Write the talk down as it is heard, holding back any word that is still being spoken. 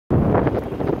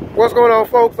What's going on,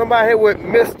 folks? I'm out here with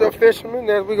Mr. Fisherman,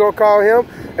 as we gonna call him,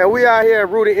 and we out here at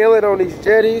Rudee Inlet on these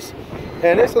jetties,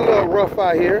 and it's a little rough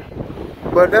out here,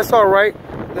 but that's all right.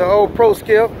 The old Pro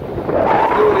Skiff, do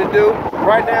what it do.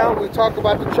 Right now, we talk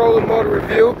about the trolling motor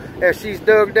review, and she's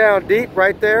dug down deep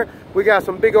right there. We got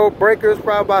some big old breakers,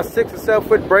 probably about 6 or 7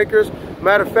 foot breakers.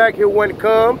 Matter of fact, here one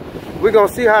come. We're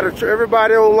gonna see how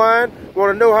everybody online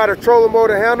want to know how the trolling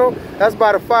motor handle. That's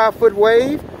about a 5 foot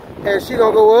wave, and she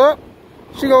gonna go up.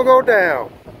 She gonna go down.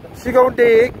 She gonna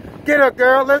dig. Get her,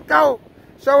 girl. Let's go.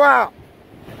 Show out.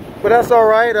 But that's all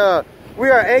right. We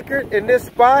are anchored in this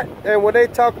spot, and when they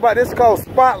talk about this, it's called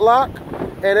spot lock.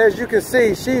 And as you can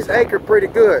see, she's anchored pretty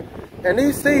good. And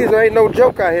these seas ain't no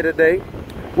joke out here today.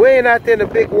 We ain't out there in the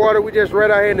big water. We just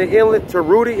right out here in the inlet to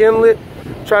Rudee Inlet,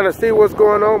 trying to see what's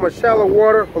going on. My shallow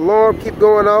water alarm keep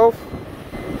going off.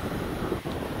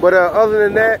 But other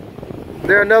than that,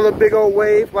 there's another big old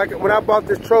wave. Like when I bought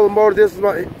this trolling motor, this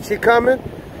is she coming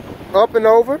up and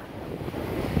over.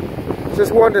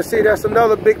 Just wanted to see, that's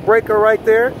another big breaker right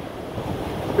there.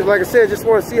 Just like I said, just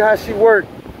want to see how she worked.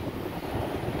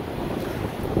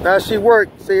 How she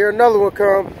worked. See, here another one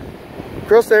come.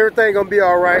 Crystal, everything gonna be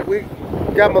all right. We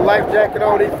got my life jacket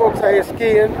on. These folks out here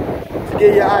skiing to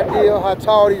give you an idea how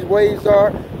tall these waves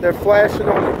are. They're flashing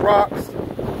on the rocks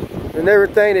and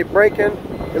everything. They're breaking.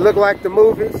 It look like the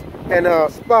movies. And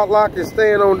spot lock is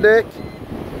staying on deck.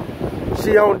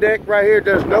 She on deck right here.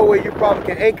 There's no way you probably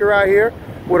can anchor out here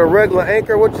with a regular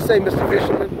anchor. What you say, Mr.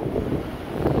 Fisherman?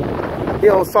 He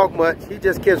don't talk much. He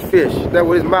just catch fish. That's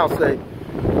what his mouth say.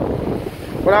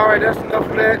 But all right, that's enough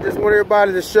of that. Just want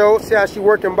everybody to show, see how she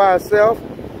working by herself.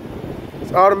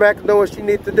 It's automatic, know what she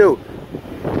needs to do.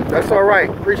 That's all right.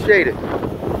 Appreciate it.